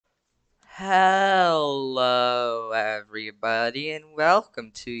Hello everybody and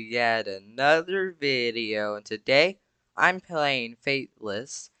welcome to yet another video, and today I'm playing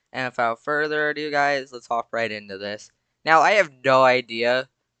Faithless, and without further ado guys, let's hop right into this. Now I have no idea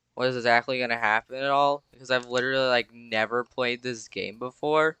what is exactly going to happen at all because I've literally never played this game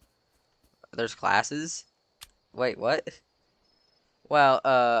before. There's classes? Wait, what? Well,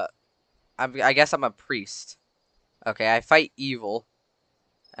 I guess I'm a priest. Okay, I fight evil.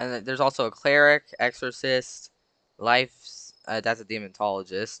 And then there's also a cleric, exorcist, life. That's a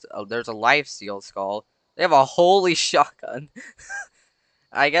demonologist. Oh, there's a life seal skull. They have a holy shotgun.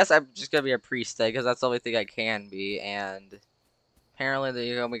 I guess I'm just gonna be a priest then, because that's the only thing I can be. And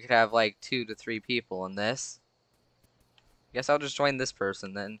apparently, we could have like 2 to 3 people in this. Guess I'll just join this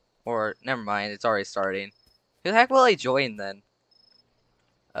person then. Or never mind, it's already starting. Who the heck will I join then?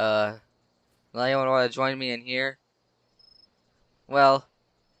 Will anyone want to join me in here? Well,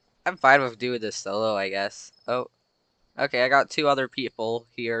 I'm fine with doing this solo, I guess. Oh. Okay, I got 2 other people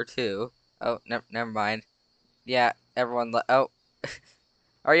here, too. Oh, never mind. Yeah, everyone oh.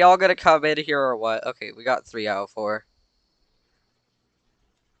 Are y'all gonna come in here or what? Okay, we got 3 out of 4.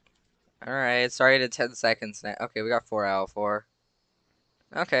 Alright, it started in 10 seconds now. Okay, we got 4 out of 4.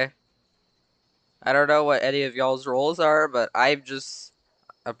 Okay. I don't know what any of y'all's roles are, but I'm just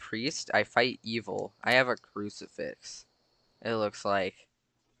a priest. I fight evil. I have a crucifix, it looks like.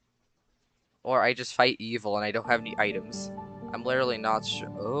 Or I just fight evil and I don't have any items. I'm literally not sure.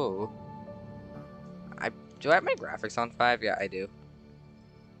 Oh. Do I have my graphics on 5? Yeah, I do.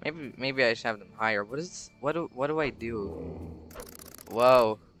 Maybe I should have them higher. What do I do?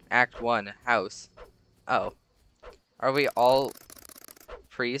 Whoa. Act 1, house. Oh. Are we all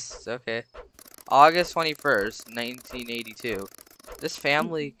priests? Okay. August 21st, 1982. This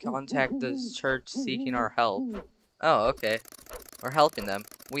family contacted the church seeking our help. Oh, okay. We're helping them.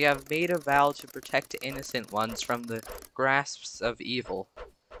 We have made a vow to protect innocent ones from the grasps of evil.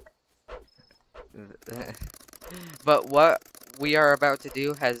 But what we are about to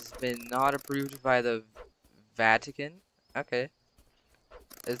do has been not approved by the Vatican. Okay.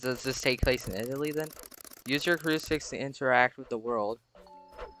 Does this take place in Italy then? Use your crucifix to interact with the world.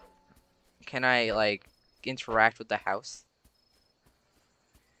 Can I, interact with the house?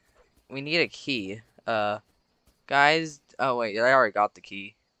 We need a key. Guys. Oh, wait. I already got the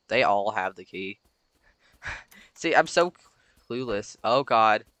key. They all have the key. See, I'm so clueless. Oh,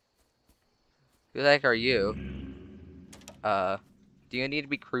 God. Who the heck are you? Do you need to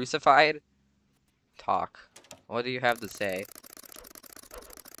be crucified? Talk. What do you have to say?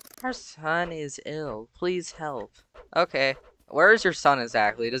 Our son is ill. Please help. Okay. Where is your son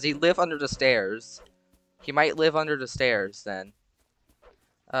exactly? Does he live under the stairs? He might live under the stairs then.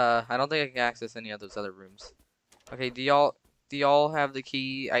 I don't think I can access any of those other rooms. Okay, do y'all have the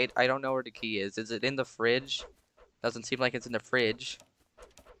key? I don't know where the key is. Is it in the fridge? Doesn't seem like it's in the fridge.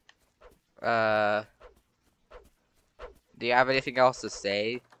 Do you have anything else to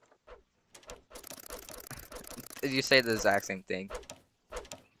say? Did you say the exact same thing?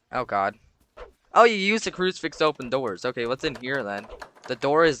 Oh, God. Oh, you used the crucifix to open doors. Okay, what's in here, then? The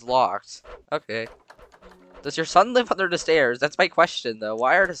door is locked. Okay. Does your son live under the stairs? That's my question, though.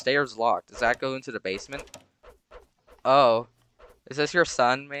 Why are the stairs locked? Does that go into the basement? Oh. Is this your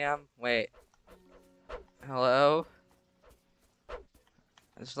son, ma'am? Wait. Hello?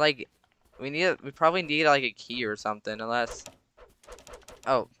 It's like... We probably need, like, a key or something, unless...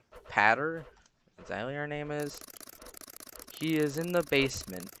 Oh. Patter? Is that what your name is? He is in the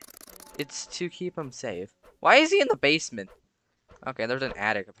basement. It's to keep him safe. Why is he in the basement? Okay, there's an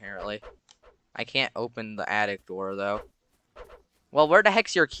attic, apparently. I can't open the attic door, though. Well, where the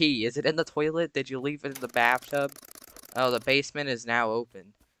heck's your key? Is it in the toilet? Did you leave it in the bathtub? Oh, the basement is now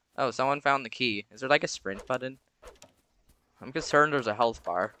open. Oh, someone found the key. Is there, like, a sprint button? I'm concerned there's a health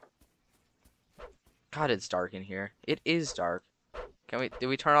bar. God, it's dark in here. It is dark. Did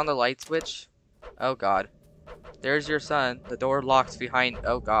we turn on the light switch? Oh, God. There's your son. The door locks behind...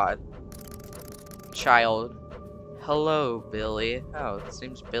 Oh, God. Child. Hello, Billy. Oh, his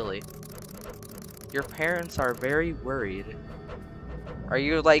name's Billy. Your parents are very worried. Are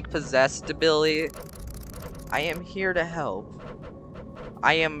you, like, possessed, Billy? I am here to help.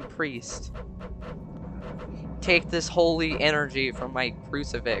 I am a priest. Take this holy energy from my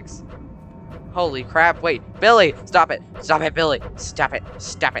crucifix. Holy crap, wait. Billy! Stop it! Stop it, Billy! Stop it!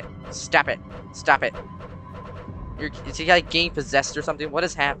 Stop it! Stop it! Stop it! Is he, like, getting possessed or something? What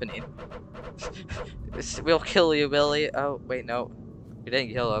is happening? We'll kill you, Billy. Oh, wait, no. We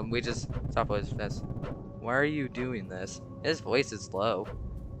didn't kill him. We just stopped with this. Why are you doing this? His voice is low.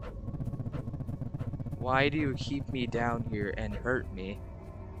 Why do you keep me down here and hurt me?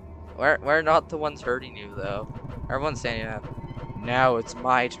 We're not the ones hurting you though. Everyone's standing up. Now it's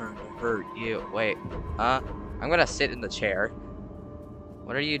my turn to hurt you. Wait, huh? I'm gonna sit in the chair.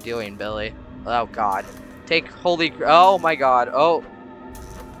 What are you doing, Billy? Oh God. Oh my God. Oh,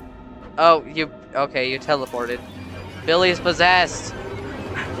 okay, you teleported. Billy's possessed.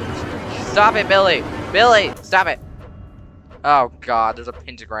 Stop it, Billy. Billy, stop it. Oh God, there's a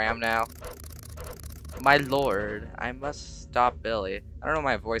pentagram now. My lord, I must stop Billy. I don't know,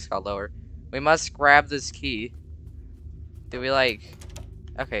 my voice got lower. We must grab this key. Do we like...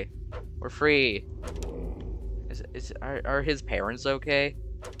 Okay, we're free. Are his parents okay?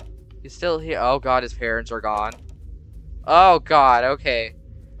 He's still here. Oh God, his parents are gone. Oh God, okay.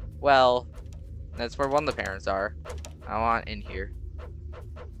 Well, that's where one of the parents are. I want in here.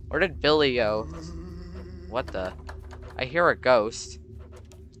 Where did Billy go? What the? I hear a ghost.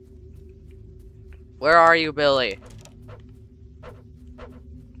 Where are you, Billy?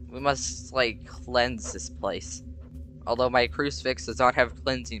 We must, like, cleanse this place. Although my crucifix does not have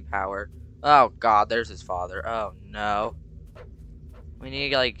cleansing power. Oh God, there's his father. Oh no. We need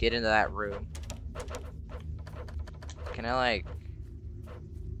to, like, get into that room. Can I, like,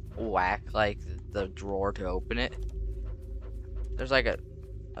 whack, like, the drawer to open it? There's, like,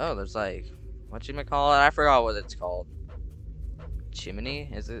 there's, like, whatchamacallit? I forgot what it's called. Chimney?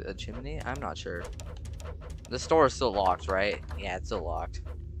 Is it a chimney? I'm not sure. The store is still locked, right? Yeah, it's still locked.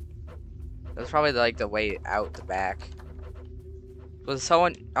 That's probably, like, the way out the back. Was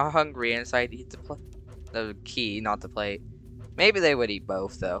someone hungry and decided to eat the key, not the plate? Maybe they would eat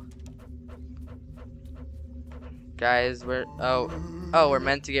both, though. Guys, we're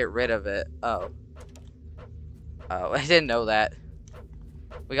meant to get rid of it. Oh, I didn't know that.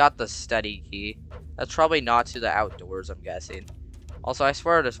 We got the study key. That's probably not to the outdoors, I'm guessing. Also, I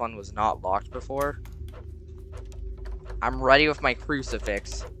swear this one was not locked before. I'm ready with my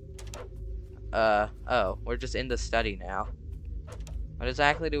crucifix. Oh, we're just in the study now. What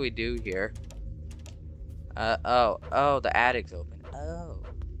exactly do we do here? Oh, the attic's open. Oh.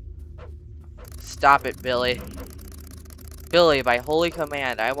 Stop it, Billy. Billy, by holy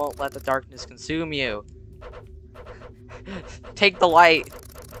command, I won't let the darkness consume you. Take the light.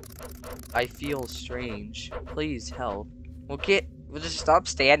 I feel strange. Please help. We'll just stop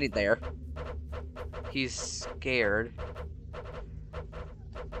standing there. He's scared.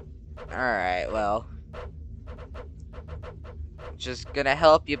 Alright, well. Just gonna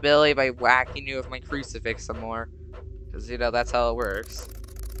help you, Billy, by whacking you with my crucifix some more. Because, you know, that's how it works.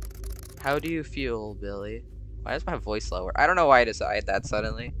 How do you feel, Billy? Why is my voice lower? I don't know why I decided that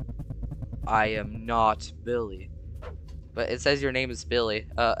suddenly. I am not Billy. But it says your name is Billy.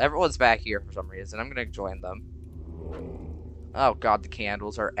 Everyone's back here for some reason. I'm gonna join them. Oh God, the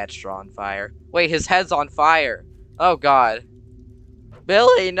candles are etched on fire. Wait, his head's on fire. Oh God.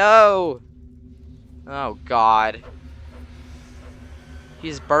 Billy, no! Oh God.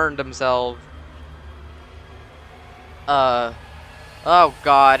 He's burned himself. Oh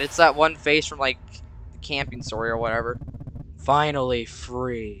God, it's that one face from, like, the camping story or whatever. Finally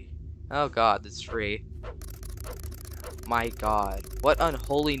free. Oh God, it's free. My God, what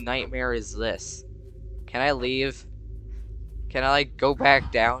unholy nightmare is this? Can I leave? Can I, like, go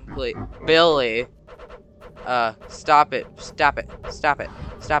back down, please? Billy! Stop it. Stop it. Stop it.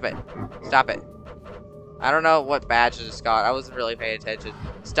 Stop it. Stop it. I don't know what badge I just got. I wasn't really paying attention.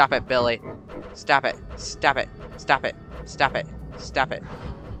 Stop it, Billy. Stop it. Stop it. Stop it. Stop it. Stop it.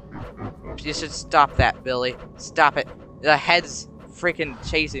 You should stop that, Billy. Stop it. The head's freaking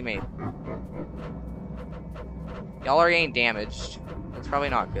chasing me. Y'all are getting damaged. That's probably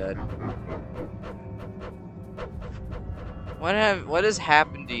not good. What has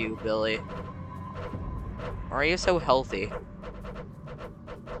happened to you, Billy? Why are you so healthy?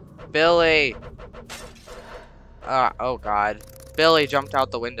 Billy! Oh God. Billy jumped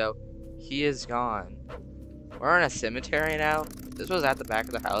out the window. He is gone. We're in a cemetery now. This was at the back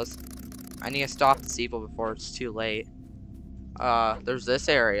of the house. I need to stop the people before it's too late. There's this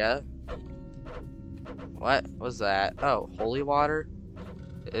area. What was that? Oh, holy water?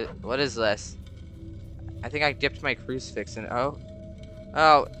 What is this? I think I dipped my crucifix in. Oh,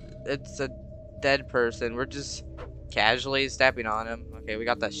 it's a dead person. We're just casually stepping on him. Okay, we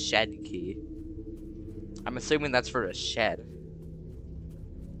got the shed key. I'm assuming that's for a shed.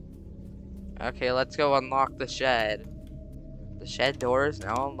 Okay, let's go unlock the shed. The shed door is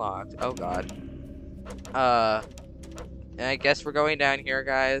now unlocked. Oh God. And I guess we're going down here,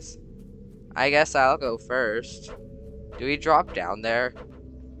 guys. I guess I'll go first. Do we drop down there?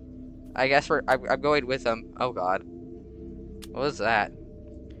 I guess I'm going with him. Oh God. What was that?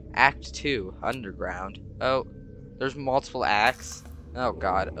 Act 2, Underground. Oh, there's multiple acts. Oh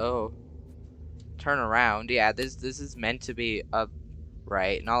god. Oh. Turn around. Yeah, this is meant to be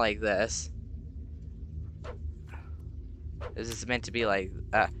upright, not like this. This is meant to be like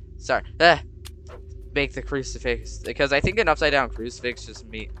sorry. Make the crucifix, because I think an upside down crucifix just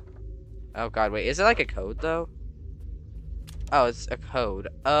me. Oh god, wait. Is it like a code though? Oh, it's a code.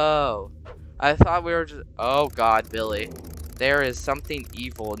 Oh. I thought we were just oh god, Billy. There is something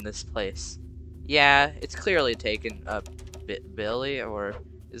evil in this place. Yeah, it's clearly taken Billy, or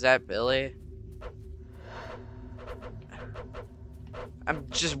is that Billy? I'm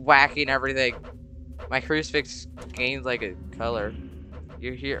just whacking everything. My crucifix gains like a color.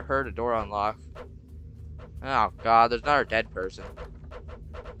 You heard a door unlock. Oh god, there's another dead person.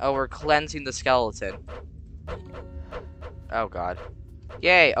 Oh, we're cleansing the skeleton. Oh god.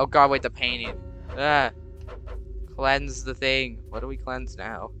 Yay! Oh god, wait, the painting. Cleanse the thing. What do we cleanse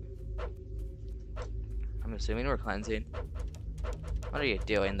now? I'm assuming we're cleansing. What are you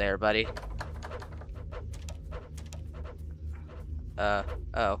doing there, buddy? Oh.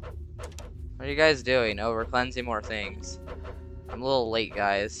 What are you guys doing? Oh, we're cleansing more things. I'm a little late,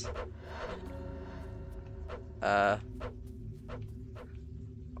 guys. What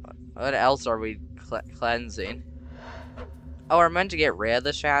else are we cleansing? Oh, we're meant to get rid of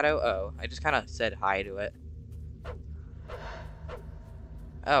the shadow? Oh, I just kind of said hi to it.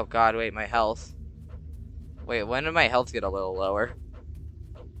 Oh god, wait, my health. Wait, when did my health get a little lower?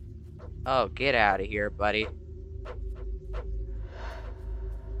 Oh, get out of here, buddy.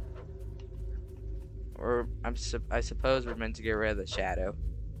 I suppose we're meant to get rid of the shadow.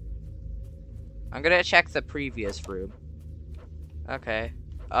 I'm gonna check the previous room. Okay.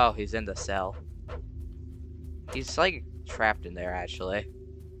 Oh, he's in the cell. He's like trapped in there, actually.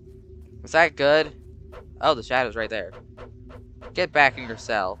 Is that good? Oh, the shadow's right there. Get back in your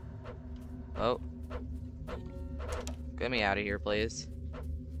cell. Oh. Get me out of here, please.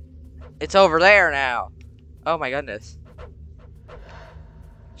 It's over there now. Oh my goodness.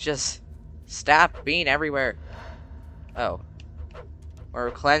 Just stop being everywhere. Oh.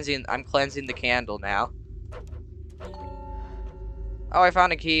 I'm cleansing the candle now. Oh, I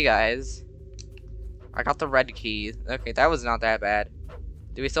found a key, guys. I got the red key. Okay, that was not that bad.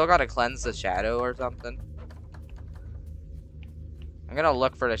 Do we still gotta cleanse the shadow or something? I'm gonna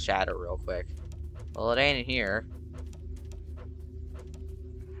look for the shadow real quick. Well, it ain't in here.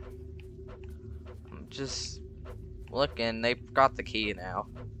 I'm just looking. They got the key now.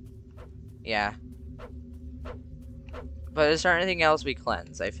 Yeah. But is there anything else we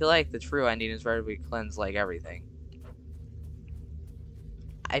cleanse? I feel like the true ending is where we cleanse, like, everything.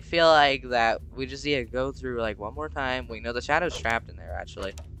 I feel like that we just need to go through, like, one more time. We know the shadow's trapped in there,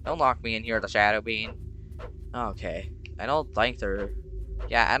 actually. Don't lock me in here, the shadow being. Okay. I don't think they're...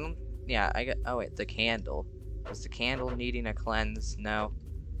 Yeah, I don't... Yeah, I got... Oh, wait, the candle. Is the candle needing a cleanse? No.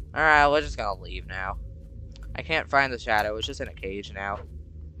 Alright, we're just gonna leave now. I can't find the shadow. It's just in a cage now.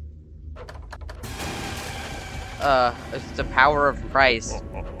 It's the power of Christ.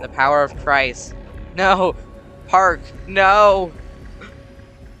 The power of Christ. No! Park! No!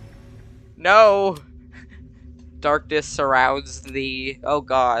 No! Darkness surrounds thee. Oh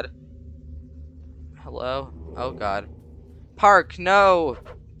god. Hello? Oh god. Park, no!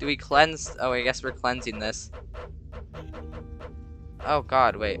 Do we cleanse? Oh, I guess we're cleansing this. Oh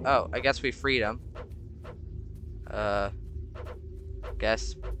god, wait. Oh, I guess we freed him.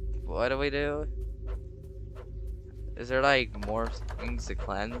 Guess. What do we do? Is there like more things to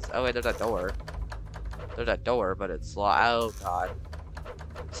cleanse? Oh wait, there's a door. There's a door, but it's locked. Oh god.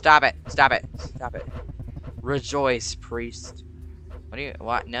 Stop it! Stop it! Stop it! Rejoice, priest. What do you?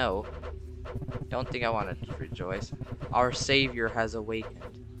 What? No. Don't think I want to rejoice. Our Savior has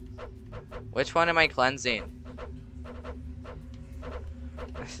awakened. Which one am I cleansing?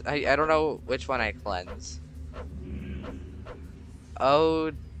 I don't know which one I cleanse.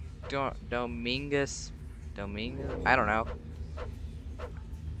 Oh, Dominguez. I don't know.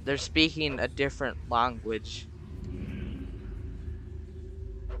 They're speaking a different language.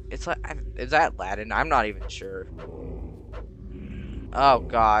 It's like, is that Latin? I'm not even sure. Oh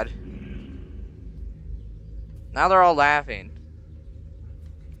god. Now they're all laughing.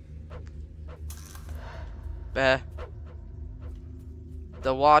 The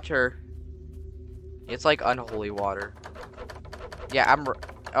water. It's like unholy water. Yeah,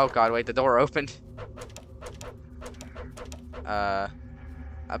 oh god, wait, the door opened.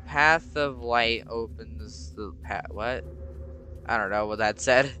 A path of light opens the path. What? I don't know what that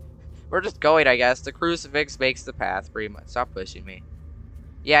said. We're just going, I guess. The crucifix makes the path, pretty much. Stop pushing me.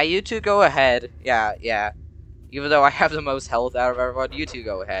 Yeah, you two go ahead. Yeah. Even though I have the most health out of everyone, you two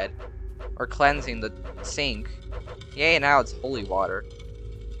go ahead. We're cleansing the sink. Yay, now it's holy water.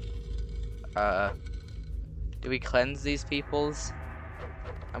 Do we cleanse these peoples?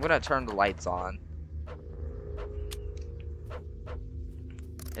 I'm gonna turn the lights on.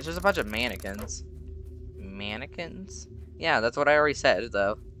 It's just a bunch of mannequins. Mannequins? Yeah, that's what I already said,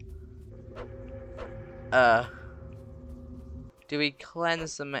 though. Do we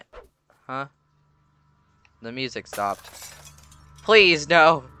cleanse the huh? The music stopped. Please,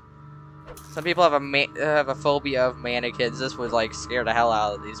 no! Some people have a phobia of mannequins. This would, like, scare the hell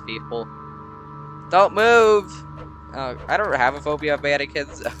out of these people. Don't move! Oh, I don't have a phobia of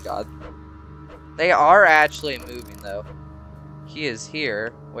mannequins. Oh, God. They are actually moving, though. He is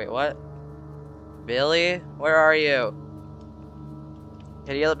here. Wait, what? Billy? Where are you?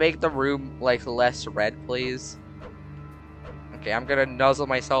 Can you make the room, like, less red, please? Okay, I'm gonna nuzzle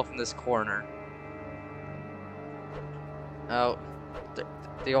myself in this corner. Oh.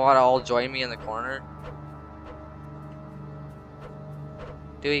 Do you want to all join me in the corner?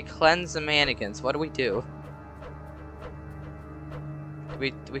 Do we cleanse the mannequins? What do we do?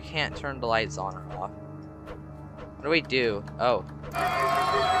 We can't turn the lights on or off. What do we do? Oh.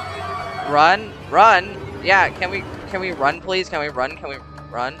 Run? Run? Yeah, can we run, please? Can we run? Can we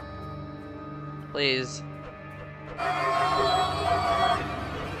run? Please.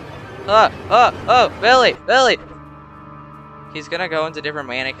 Oh, Billy! Billy! He's gonna go into different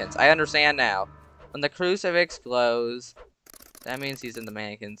mannequins. I understand now. When the crucifix glows, that means he's in the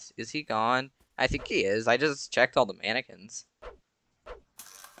mannequins. Is he gone? I think he is. I just checked all the mannequins.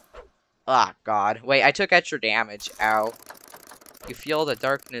 Ah, God. Wait, I took extra damage. Ow. You feel the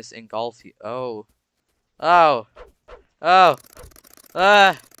darkness engulf you. Oh. Oh. Oh.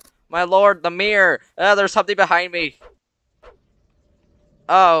 My lord, the mirror. There's something behind me.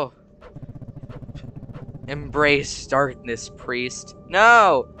 Oh. Embrace darkness, priest.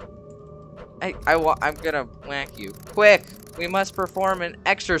 No! I'm gonna whack you. Quick! We must perform an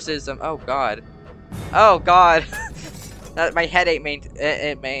exorcism. Oh, God. Oh, God. My head ain't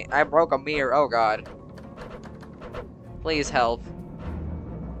I broke a mirror. Oh, God. Please help.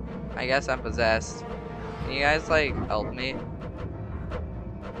 I guess I'm possessed. Can you guys, like, help me?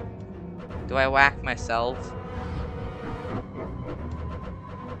 Do I whack myself?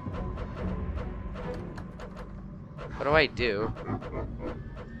 What do I do?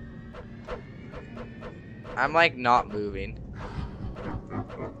 I'm, like, not moving.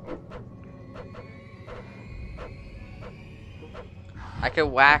 I could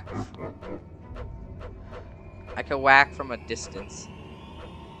whack from a distance.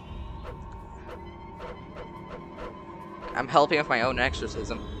 I'm helping with my own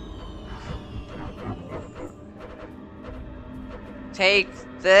exorcism. Take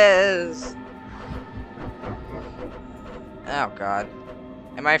this! Oh, God.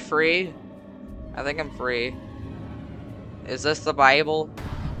 Am I free? I think I'm free. Is this the Bible?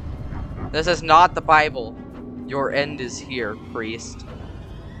 This is not the Bible. Your end is here, priest.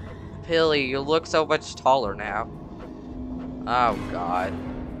 Billy, you look so much taller now. Oh, God.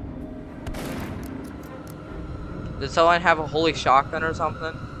 Did someone have a holy shotgun or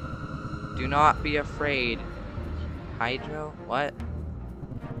something? Do not be afraid. Hydro? What?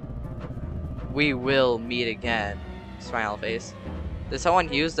 We will meet again. Smile face. Did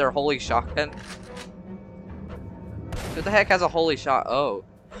someone use their holy shotgun? Who the heck has a holy shot? Oh.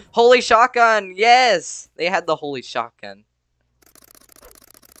 Holy shotgun! Yes! They had the holy shotgun.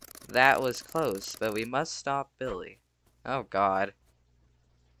 That was close, but we must stop Billy. Oh, God.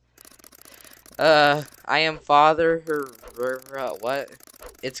 I am Father what?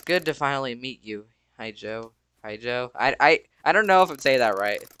 It's good to finally meet you. Hi, Joe. Hi, Joe. I don't know if I'm saying that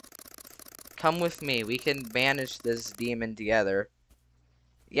right. Come with me. We can banish this demon together.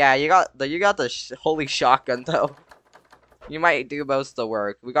 Yeah, you got the holy shotgun though. You might do most of the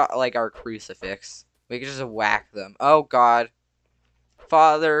work. We got like our crucifix. We can just whack them. Oh, God.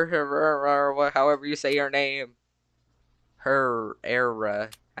 Father, however you say your name. Herrera.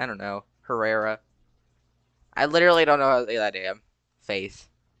 I don't know. Herrera. I literally don't know how to say that damn. Faith.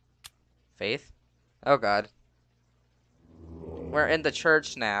 Faith? Oh, God. We're in the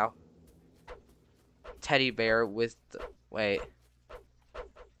church now. Teddy bear with the... Wait.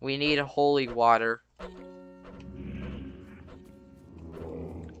 We need holy water.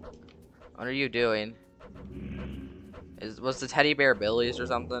 What are you doing? Was the teddy bear Billy's or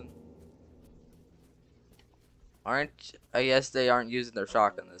something? I guess they aren't using their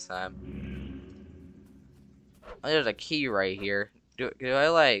shotgun this time. Oh, there's a key right here. Do I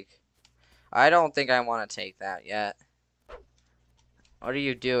like... I don't think I want to take that yet. What are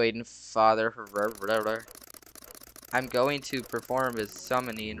you doing, Father? I'm going to perform a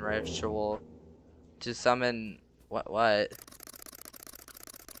summoning ritual to summon What?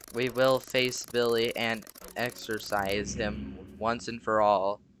 We will face Billy and exorcise him once and for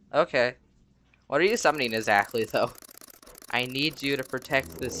all. Okay. What are you summoning exactly, though? I need you to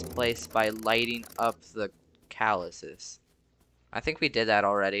protect this place by lighting up the calluses. I think we did that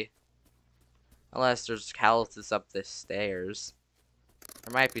already. Unless there's calluses up the stairs.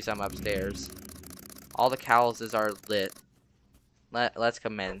 There might be some upstairs. All the calluses are lit. Let's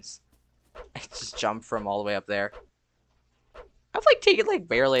commence. I just jumped from all the way up there. I've like taken like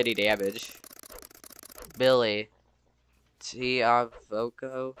barely any damage. Billy.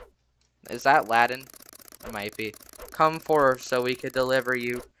 Tiavoco. Is that Latin? It might be. Come forth so we could deliver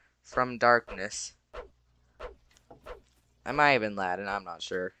you from darkness. I might have been Latin, I'm not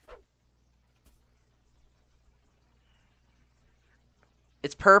sure.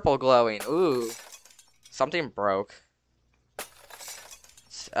 It's purple glowing. Ooh. Something broke.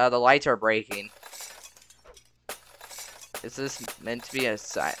 The lights are breaking. Is this meant to be a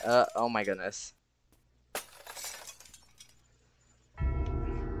sign? Oh my goodness.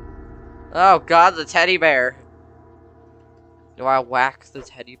 Oh god, the teddy bear. Do I whack the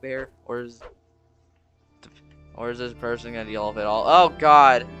teddy bear? Or is this person gonna deal with it all? Oh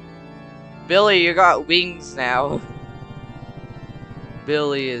god. Billy, you got wings now.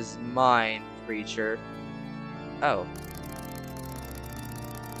 Billy is mine, creature. Oh.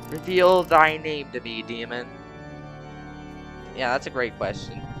 Reveal thy name to me, demon. Yeah, that's a great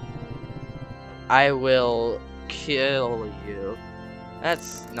question. I will kill you.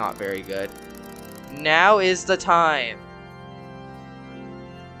 That's not very good. Now is the time.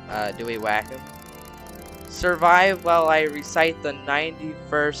 Do we whack him? Survive while I recite the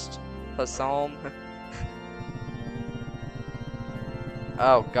 91st Psalm.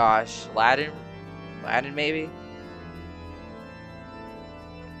 Oh gosh, Latin? Latin maybe?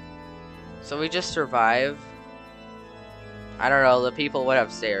 So we just survive. I don't know, the people went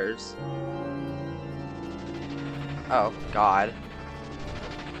upstairs. Oh god.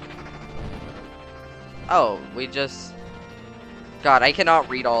 Oh, we just... God, I cannot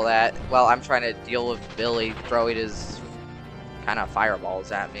read all that while I'm trying to deal with Billy throwing his kind of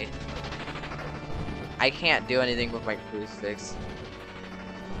fireballs at me. I can't do anything with my crucifix.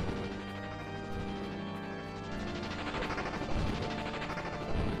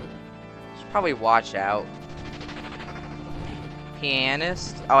 Should probably watch out.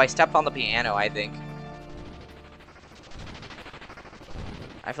 Pianist? Oh, I stepped on the piano, I think.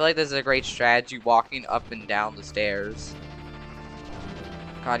 I feel like this is a great strategy, walking up and down the stairs.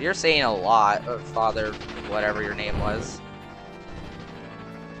 God, you're saying a lot, Father, whatever your name was.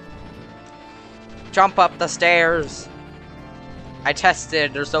 Jump up the stairs! I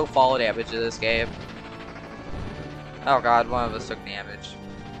tested, there's no fall damage in this game. Oh god, one of us took damage.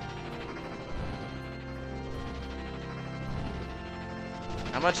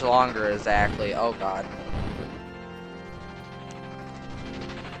 How much longer exactly? Oh god.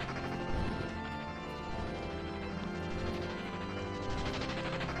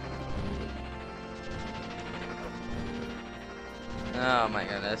 Oh my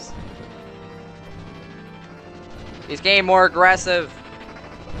goodness. He's getting more aggressive.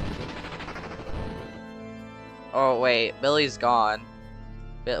 Oh wait, Billy's gone.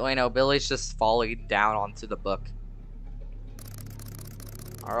 Wait, no, Billy's just falling down onto the book.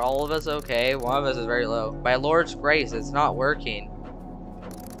 Are all of us okay? One of us is very low. By Lord's grace, it's not working.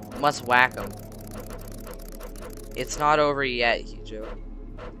 Must whack him. It's not over yet, Hijo.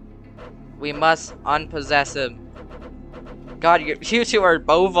 We must unpossess him. God, you two are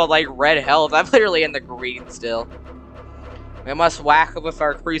both on like red health. I'm literally in the green still. We must whack him with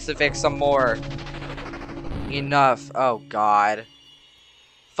our crucifix some more. Enough. Oh god.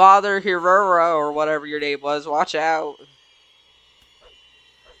 Father Herrera, or whatever your name was, watch out.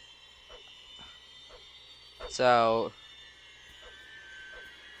 So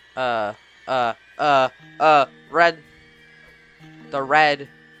red. The red.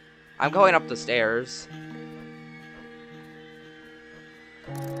 I'm going up the stairs.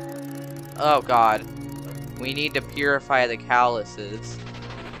 Oh god. We need to purify the calluses.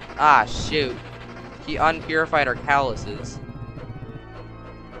 Ah, shoot. He unpurified our calluses.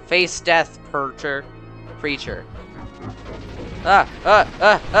 Face death, preacher.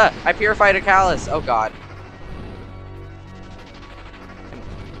 I purified a callus. Oh god.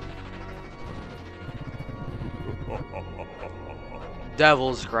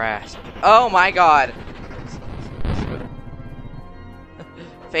 Devil's grasp. Oh my god.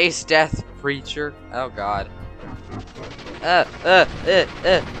 Face death, preacher. Oh god.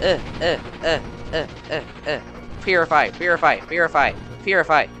 Purify.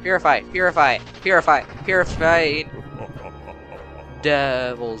 Purify, purify, purify, purify, purify.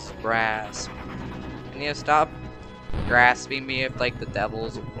 Devil's grasp. Can you stop grasping me if like the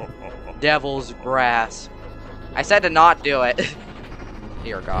devil's grasp? I said to not do it.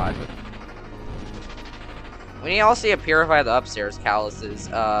 Dear God. We need to also purify the upstairs calluses.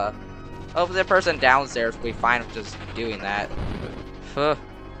 Hopefully the person downstairs will be fine with just doing that. Oh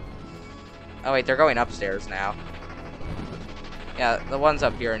wait, they're going upstairs now. Yeah, the ones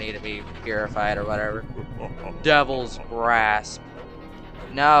up here need to be purified or whatever. Devil's grasp.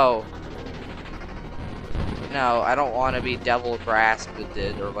 No. No, I don't want to be devil grasped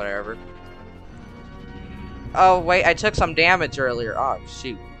or whatever. Oh wait, I took some damage earlier. Oh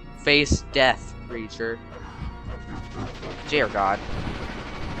shoot. Face death, creature. Dear God.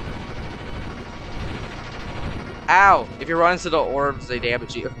 Ow! If you run into the orbs, they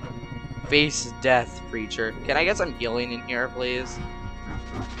damage you. Face death, creature. Can I get some healing in here, please?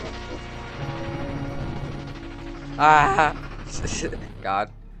 Ah!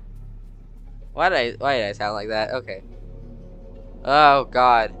 God. Why did I sound like that? Okay. Oh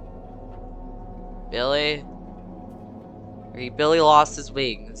God. Billy? Okay, Billy lost his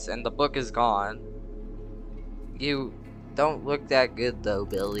wings, and the book is gone. You don't look that good though,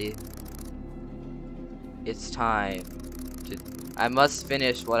 Billy. It's time. I must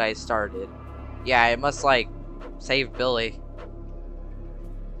finish what I started. Yeah, I must, like, save Billy.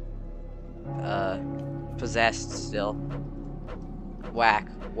 Possessed still. Whack,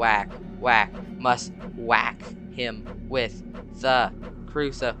 whack, whack. Must whack him with the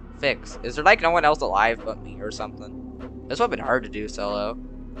crucifix. Is there, like, no one else alive but me or something? This would have been hard to do solo.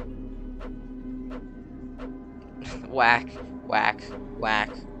 Whack, whack, whack,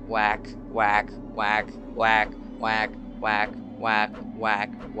 whack, whack, whack, whack, whack, whack, whack,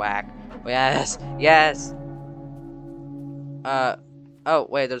 whack, whack. Yes, yes. Oh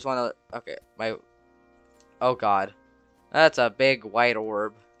wait, there's one other. Okay, oh God, that's a big white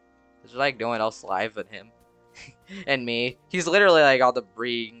orb. There's like no one else alive but him and me. He's literally like on the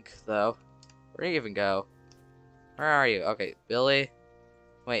brink though. Where do you even go? Where are you? Okay, Billy.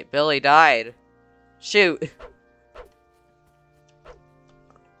 Wait, Billy died. Shoot.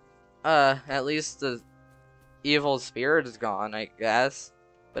 At least the evil spirit is gone, I guess.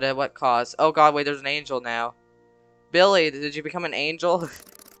 But at what cost? Oh God, wait, there's an angel now. Billy, did you become an angel?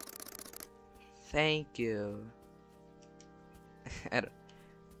 Thank you.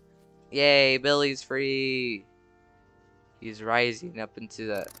 Yay, Billy's free. He's rising up into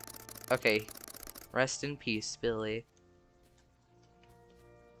the... Okay, rest in peace, Billy.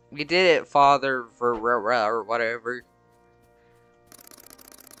 We did it, Father, or whatever.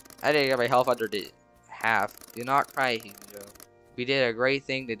 I didn't get my health under the half. Do not cry, Hinjo. We did a great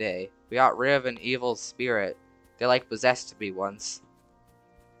thing today. We got rid of an evil spirit. They like possessed me once.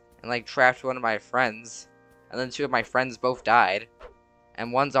 And like trapped one of my friends. And then two of my friends both died.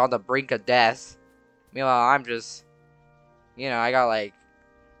 And one's on the brink of death. Meanwhile, I'm just... You know, I got like...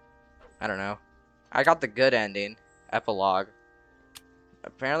 I don't know. I got the good ending. Epilogue.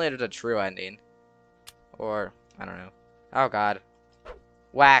 Apparently there's a true ending. Or, I don't know. Oh God.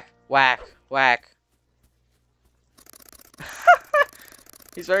 Whack, whack, whack.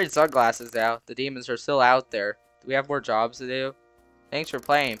 He's wearing sunglasses now. The demons are still out there. Do we have more jobs to do? Thanks for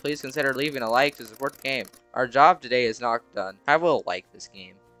playing. Please consider leaving a like to support the game. Our job today is not done. I will like this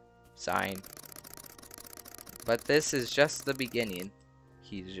game. Sign. But this is just the beginning.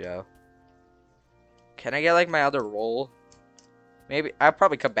 Kijo. Can I get like my other role? Maybe I'll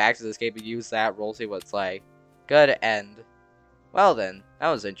probably come back to this game and use that role, see what it's like. Good end. Well then, that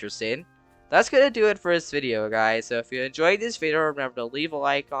was interesting. That's gonna do it for this video, guys. So if you enjoyed this video, remember to leave a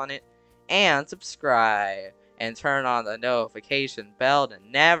like on it and subscribe and turn on the notification bell to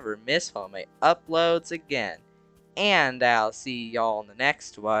never miss one of my uploads again. And I'll see y'all in the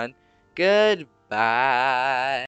next one. Goodbye.